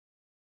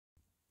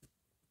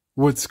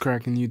What's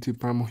cracking,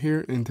 YouTube? Primal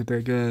here, and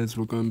today, guys,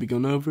 we're going to be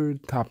going over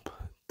top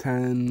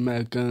 10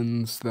 mag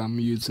guns that I'm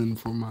using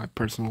for my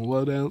personal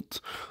loadouts.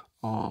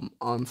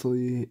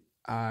 Honestly,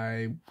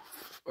 I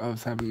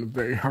was having a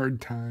very hard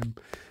time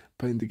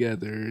putting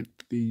together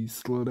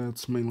these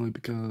loadouts, mainly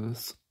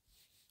because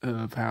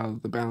of how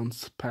the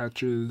bounce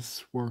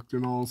patches worked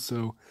and all.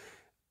 So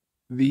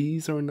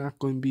these are not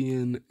going to be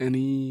in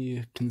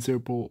any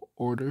considerable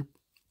order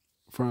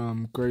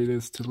from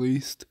greatest to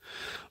least,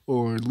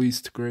 or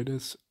least to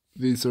greatest.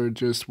 These are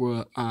just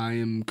what I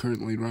am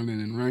currently running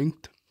in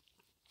ranked.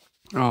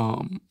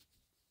 So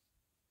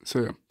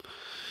yeah.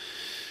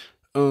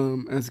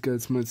 As you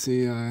guys might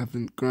see, I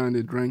haven't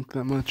grinded ranked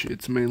that much.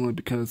 It's mainly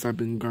because I've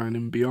been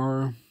grinding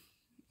BR,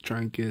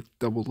 trying to get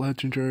double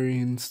legendary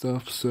and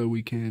stuff, so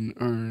we can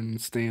earn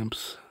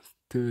stamps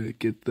to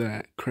get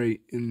that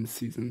crate in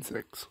season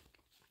 6.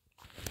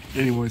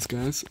 Anyways,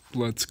 guys,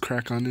 let's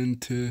crack on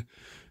into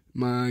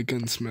my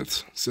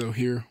gunsmiths. So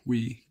here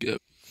we go.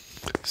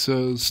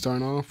 So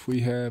starting off,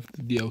 we have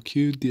the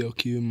DLQ.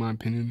 DLQ, in my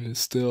opinion, is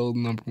still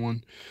number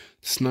one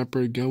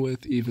sniper to go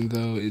with, even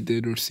though it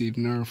did receive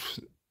nerfs,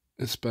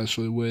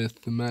 especially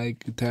with the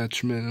mag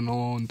attachment and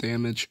all, and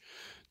damage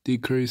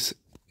decrease.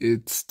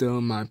 It's still,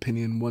 in my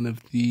opinion, one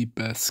of the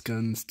best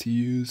guns to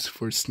use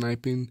for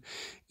sniping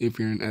if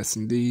you're an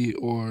S&D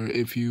or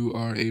if you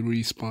are a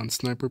respawn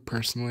sniper.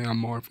 Personally, I'm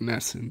more of an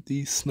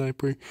S&D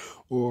sniper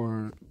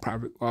or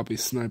private lobby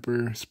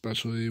sniper,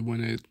 especially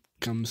when it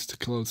comes to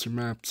closer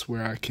maps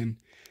where I can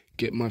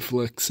get my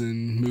flicks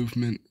and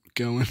movement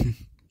going.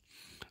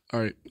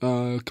 Alright,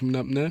 coming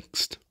up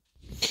next.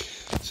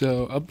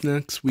 So up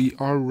next, we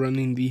are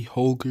running the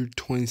Holger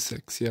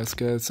 26. Yes,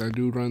 guys, I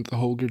do run the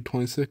Holger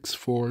 26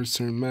 for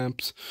certain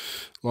maps,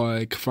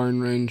 like Firing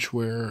Range,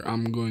 where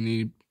I'm going to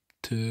need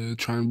to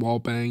try and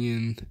wallbang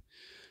and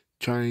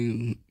try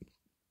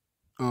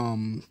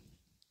and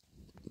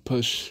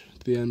push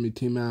the enemy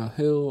team out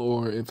hill,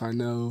 or if I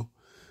know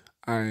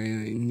I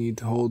need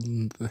to hold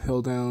the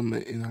hill down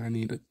and I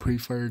need a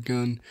pre-fire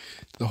gun,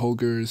 the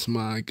Holger is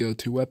my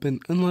go-to weapon,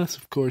 unless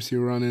of course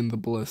you're running the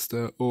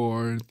Ballista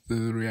or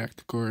the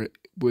Reactor Core,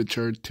 which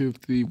are two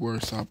of the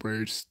worst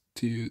operators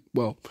to use.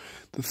 Well,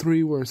 the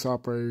three worst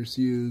operators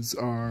use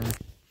are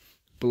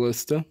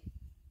Ballista,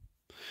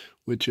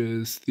 which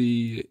is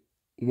the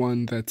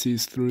one that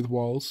sees through the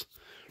walls,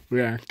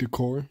 Reactor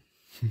Core,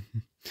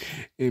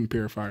 and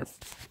Purifier.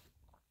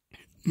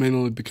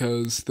 Mainly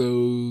because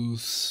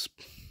those,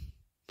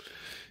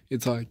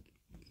 it's like,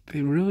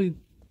 they really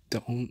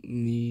don't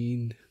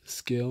need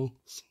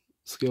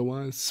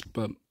skill-wise,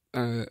 but,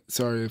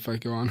 sorry if I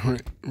go on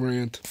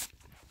rant,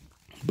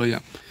 but yeah,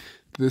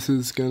 this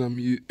is gun I'm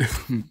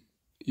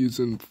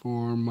using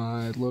for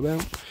my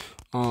loadout.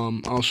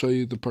 I'll show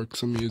you the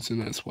perks I'm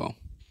using as well.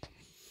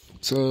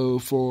 So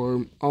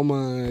for all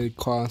my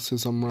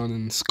classes, I'm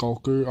running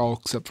Skulker, all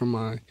except for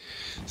my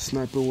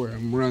Sniper, where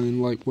I'm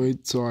running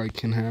lightweight so I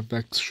can have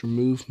extra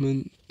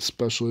movement,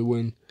 especially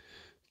when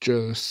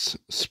just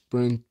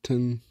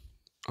sprinting.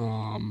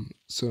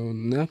 So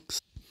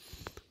next,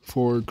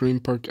 for Green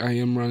Perk, I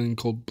am running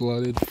Cold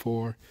Blooded.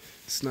 For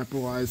Sniper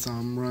wise,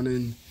 I'm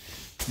running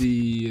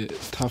the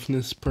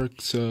Toughness perk,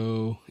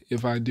 so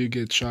if I do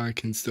get shot, I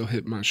can still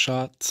hit my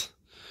shots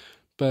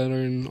better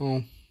and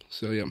all.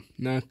 So yeah,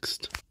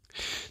 next.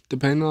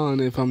 Depending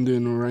on if I'm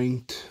doing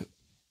ranked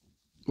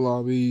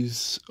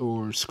lobbies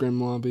or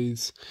scrim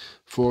lobbies,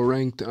 for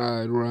ranked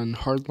I'd run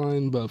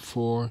Hardline, but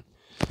for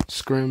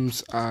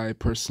scrims I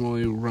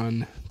personally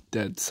run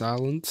Dead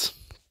Silence.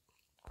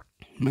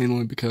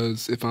 Mainly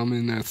because if I'm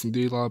in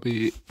S&D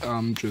lobby,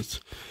 I'm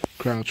just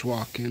crouch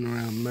walking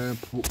around the map,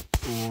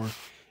 or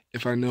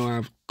if I know I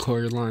have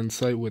clear line of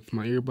sight with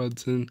my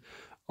earbuds in,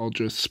 I'll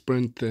just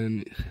sprint,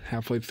 then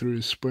halfway through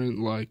the sprint,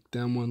 like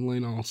down one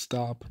lane, I'll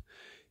stop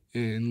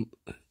and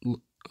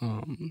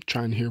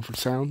try and hear for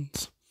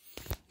sounds.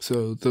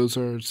 So those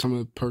are some of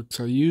the perks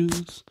I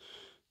use.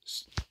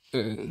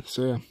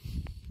 So yeah,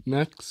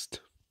 next,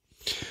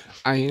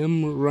 I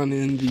am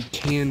running the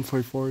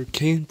KN44.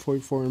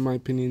 KN44, in my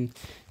opinion,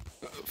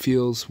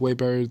 feels way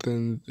better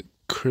than the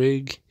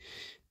Krieg.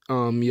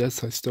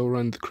 Yes, I still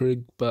run the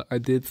Krieg, but I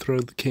did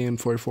throw the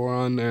KN44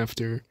 on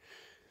after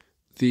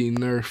the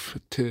nerf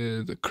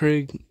to the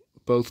Krieg.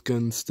 Both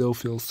guns still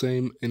feel the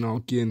same, and I'll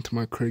get into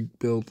my Krieg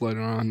build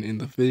later on in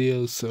the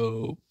video,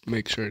 so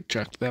make sure to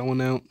check that one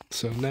out.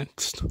 So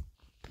next,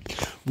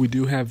 we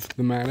do have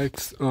the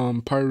Maddox. Part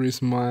of the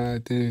reason why I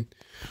didn't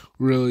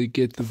really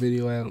get the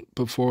video out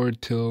before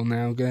till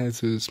now,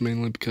 guys, is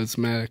mainly because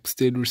Maddox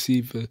did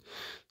receive a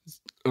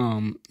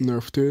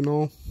nerf to it and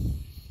all,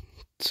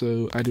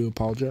 so I do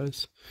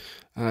apologize.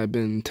 I've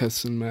been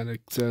testing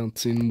Maddox out,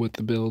 seeing what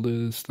the build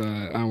is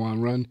that I want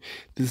to run.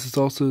 This is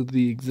also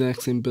the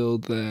exact same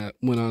build that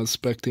when I was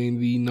spectating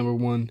the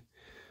 #1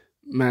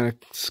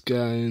 Maddox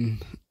guy,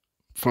 and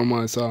from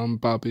what I saw on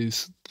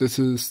Bobby's, this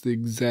is the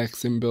exact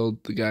same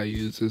build the guy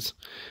uses.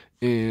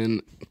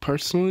 And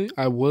personally,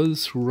 I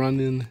was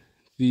running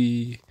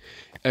the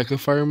Echo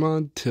Fire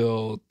mod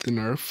till the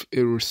nerf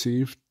it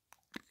received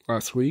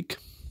last week.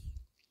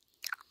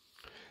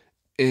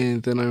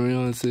 And then I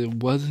realized it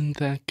wasn't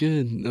that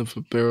good of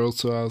a barrel,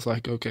 so I was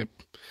like, okay,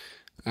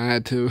 I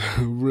had to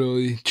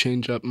really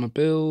change up my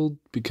build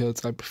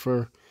because I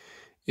prefer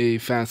a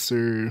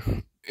faster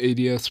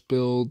ADS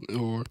build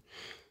or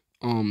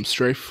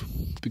strafe,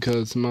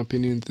 because in my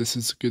opinion this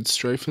is a good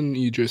strafe, and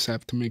you just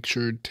have to make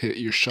sure to hit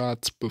your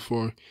shots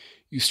before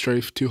you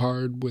strafe too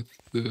hard with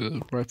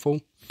the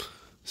rifle.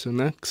 So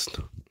next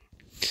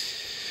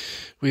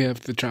we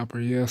have the chopper.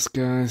 Yes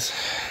guys,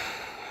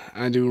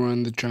 I do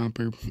run the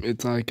chopper.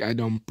 It's like I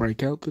don't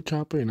break out the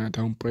chopper and I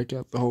don't break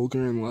out the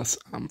Holger unless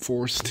I'm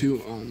forced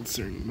to on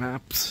certain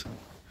maps.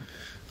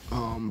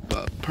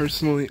 But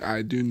personally,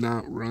 I do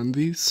not run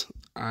these.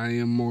 I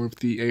am more of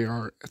the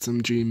AR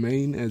SMG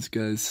main, as you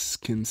guys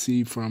can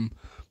see from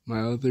my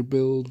other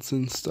builds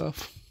and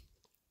stuff.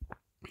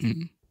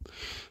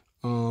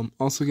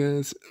 Also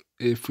guys,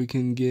 if we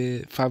can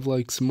get 5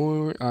 likes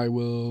more, I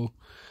will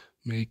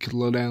make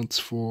loadouts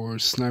for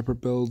sniper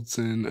builds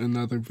and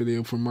another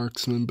video for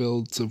marksman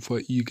builds of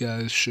what you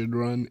guys should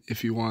run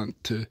if you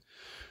want to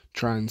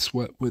try and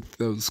sweat with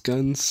those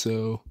guns.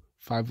 So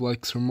 5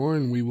 likes or more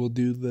and we will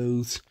do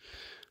those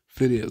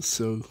videos.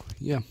 So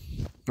yeah.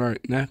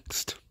 Alright,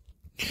 next.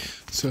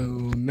 So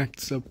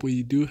next up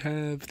we do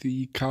have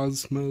the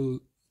Cosmos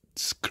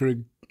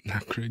the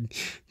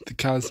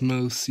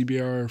Cosmos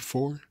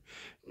CBR4.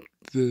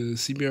 The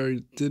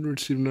CBR did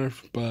receive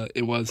nerf, but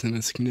it wasn't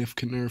a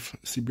significant nerf.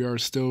 CBR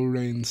still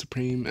reigns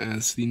supreme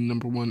as the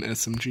 #1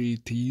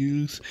 SMG to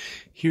use.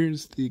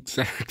 Here's the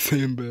exact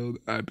same build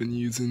I've been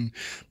using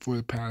for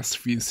the past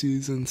few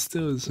seasons.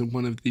 Still is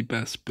one of the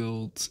best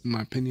builds in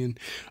my opinion.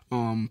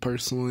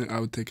 Personally, I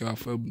would take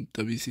off a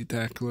WC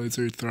tac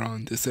laser, throw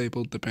on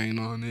disabled, depending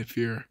on if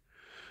you're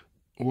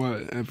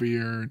whatever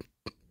you're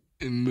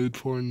in mood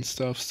for and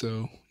stuff.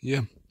 So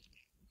yeah.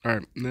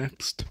 Alright,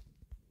 next.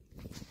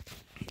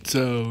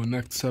 So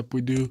next up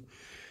we do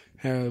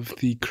have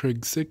the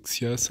Krieg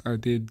 6. Yes, I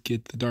did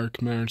get the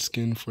Dark Matter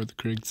skin for the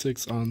Krieg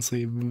 6.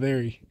 Honestly,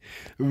 very,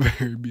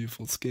 very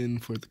beautiful skin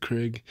for the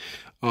Krieg.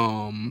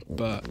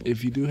 But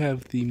if you do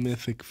have the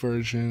mythic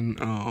version,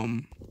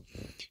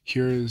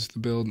 here is the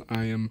build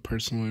I am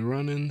personally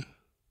running.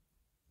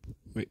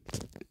 Wait.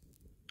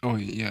 Oh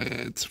yeah,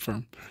 it's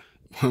firm.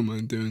 What am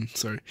I doing?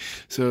 Sorry.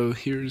 So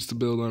here's the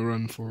build I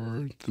run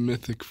for the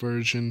mythic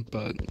version,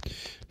 but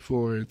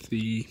for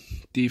the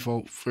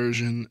default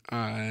version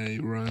I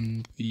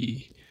run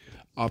the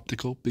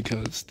optical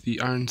because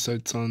the iron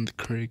sights on the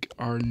Krieg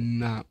are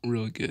not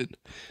really good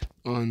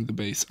on the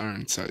base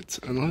iron sights,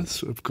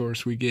 unless of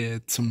course we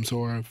get some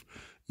sort of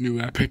new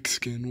epic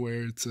skin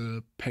where it's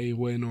a pay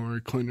win or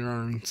a cleaner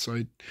iron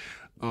sight,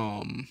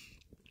 or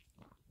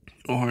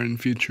in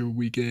future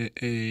we get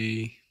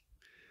a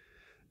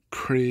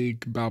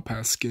Krieg Battle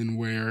Pass skin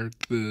where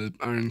the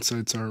iron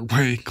sights are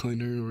way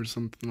cleaner or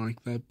something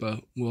like that,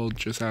 but we'll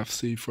just have to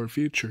see for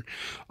future.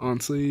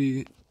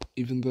 Honestly,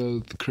 even though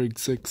the Krieg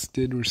 6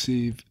 did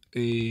receive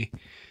a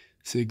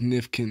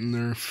significant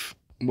nerf,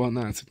 well,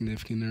 not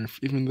significant nerf,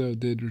 even though it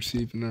did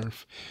receive a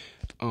nerf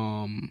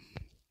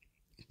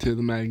to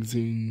the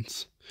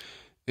magazines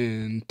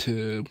and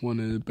to one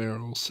of the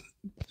barrels,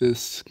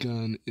 this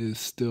gun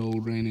is still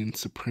reigning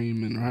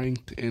supreme in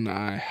ranked, and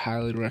I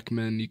highly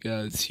recommend you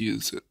guys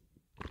use it.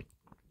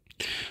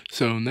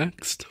 So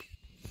next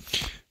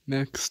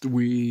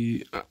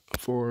we,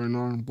 for an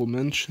honorable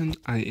mention,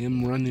 I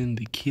am running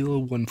the Kilo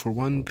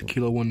 141. The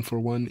Kilo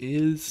 141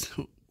 is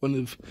one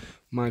of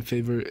my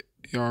favorite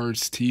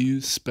ARs to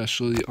use,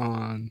 especially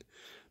on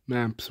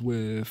maps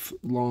with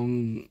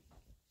long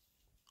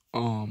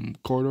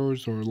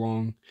corridors or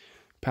long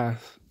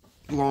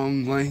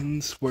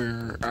lanes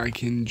where I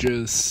can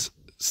just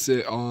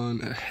sit on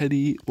a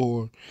heady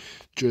or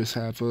just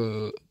have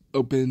a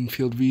open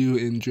field view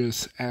and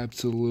just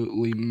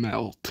absolutely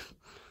melt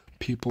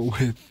people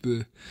with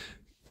the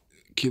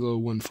Kilo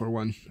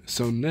 141.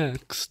 So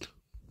next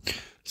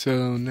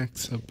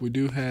up we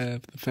do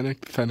have the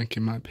Fennec. The Fennec,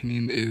 in my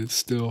opinion, is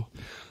still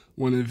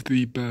one of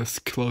the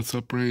best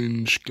close-up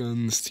range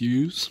guns to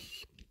use.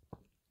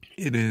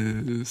 It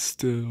is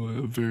still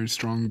a very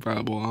strong,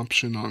 viable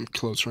option on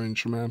close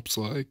range maps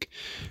like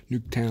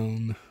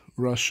Nuketown,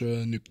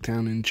 Russia,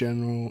 Nuketown in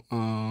general.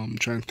 I'm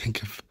trying to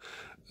think of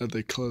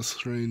other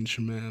close range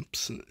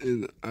maps.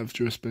 I've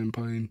just been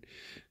playing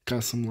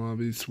custom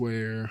lobbies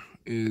where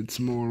it's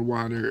more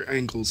wider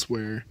angles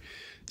where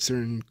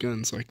certain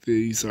guns like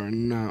these are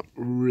not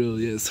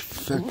really as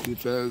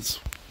effective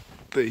as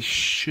they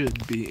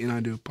should be. And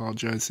I do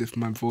apologize if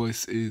my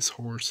voice is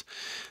hoarse.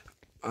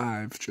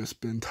 I've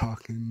just been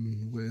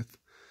talking with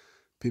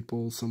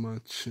people so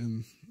much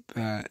and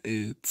that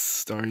it's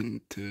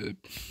starting to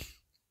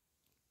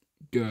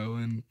go,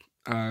 and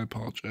I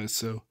apologize.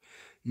 So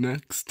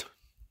next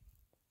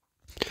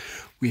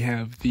we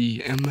have the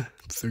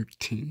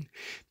M13.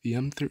 The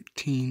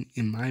M13,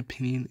 in my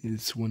opinion,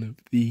 is one of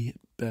the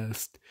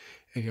best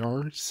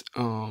ARs.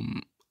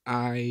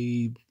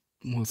 I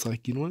was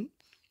like, you know what?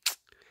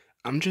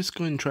 I'm just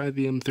going to try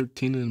the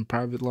M13 in a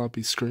private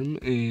lobby scrim,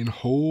 and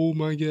oh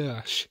my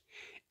gosh,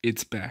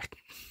 it's back.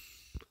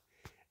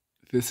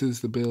 this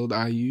is the build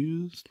I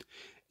used,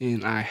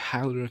 and I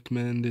highly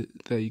recommend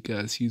it that you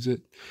guys use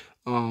it.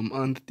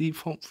 On the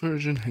default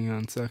version, hang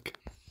on a sec.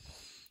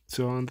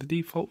 So on the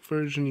default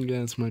version, you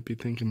guys might be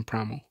thinking,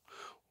 Primal,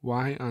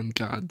 why on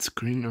God's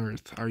green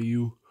earth are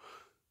you're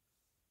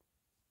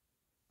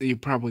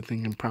probably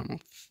thinking,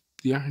 Primal,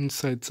 the iron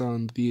sights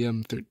on the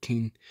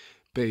M13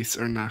 base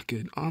are not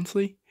good.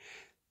 Honestly,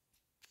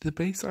 the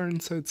base iron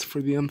sights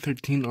for the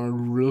M13 are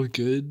real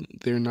good.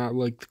 They're not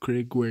like the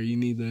Krig where you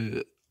need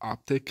a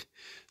optic.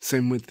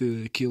 Same with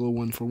the Kilo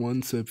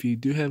 141. So if you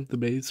do have the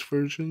base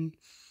version,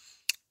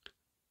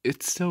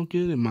 it's still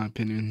good in my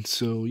opinion.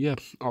 So yeah,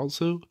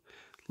 also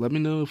let me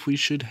know if we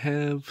should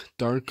have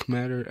dark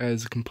matter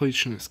as a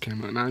completionist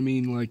camo. And I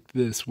mean like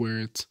this, where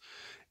it's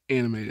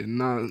animated,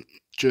 not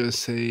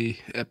just a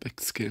epic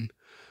skin.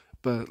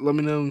 But let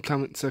me know in the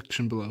comment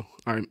section below.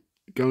 Alright,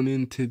 going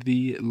into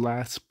the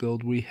last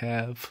build we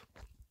have.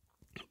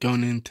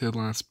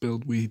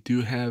 We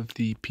do have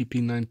the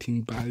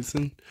PP19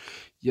 Bison.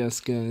 Yes,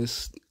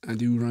 guys, I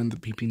do run the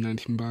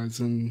PP19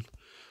 Bison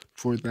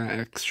for that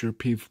extra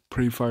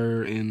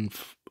pre-fire and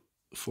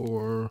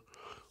for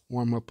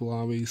warm-up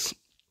lobbies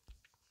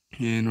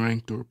and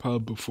ranked or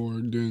pub before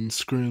doing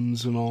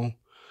scrims and all.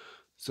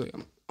 So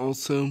yeah.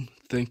 Also,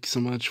 thank you so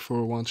much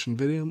for watching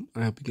the video.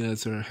 I hope you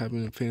guys are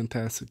having a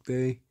fantastic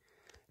day,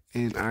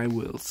 and I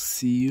will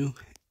see you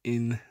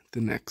in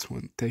the next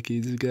one. Take it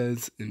easy,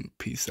 guys, and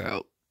peace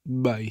out.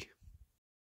 Bye.